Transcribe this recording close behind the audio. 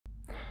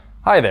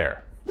Hi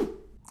there.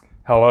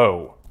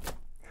 Hello.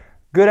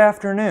 Good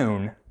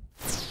afternoon.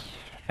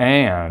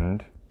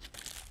 And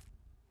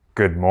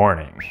good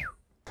morning.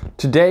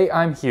 Today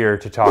I'm here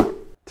to talk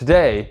to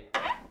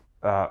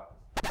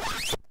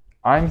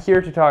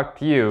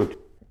you.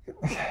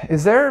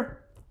 Is there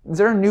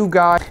a new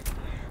guy?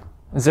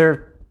 Is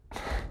there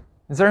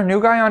a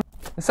new guy on?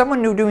 Is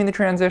someone new doing the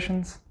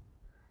transitions?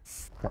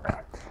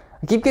 I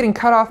keep getting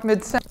cut off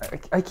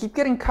mid-sentence. I keep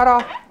getting cut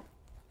off.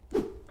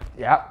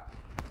 Yeah.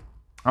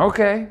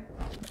 Okay.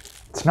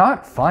 It's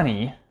not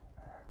funny.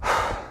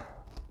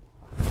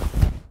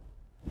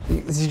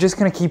 Is he just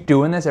gonna keep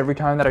doing this every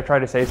time that I try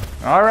to say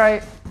something? All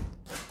right.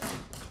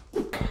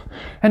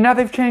 And now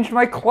they've changed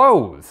my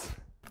clothes.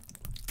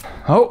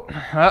 Oh,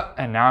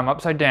 and now I'm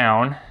upside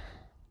down.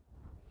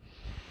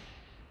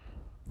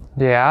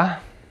 Yeah.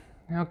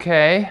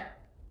 Okay.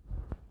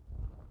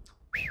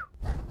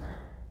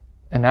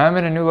 And now I'm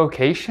in a new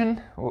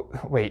location?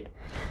 Wait.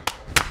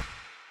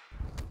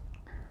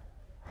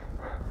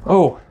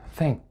 Oh,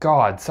 thank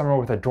God, somewhere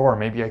with a door.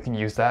 Maybe I can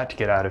use that to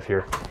get out of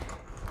here.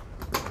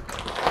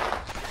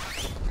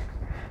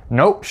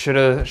 Nope, should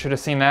have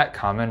seen that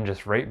coming.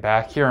 Just right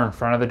back here in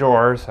front of the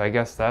door, so I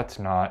guess that's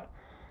not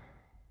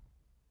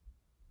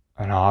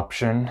an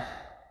option.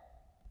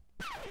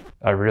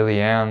 I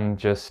really am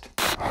just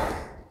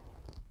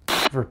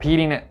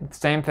repeating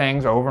same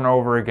things over and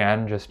over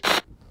again.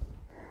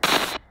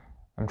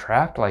 I'm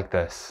trapped like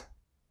this.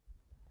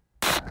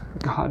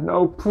 God,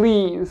 no,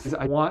 please.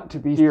 I want to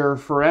be here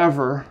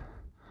forever.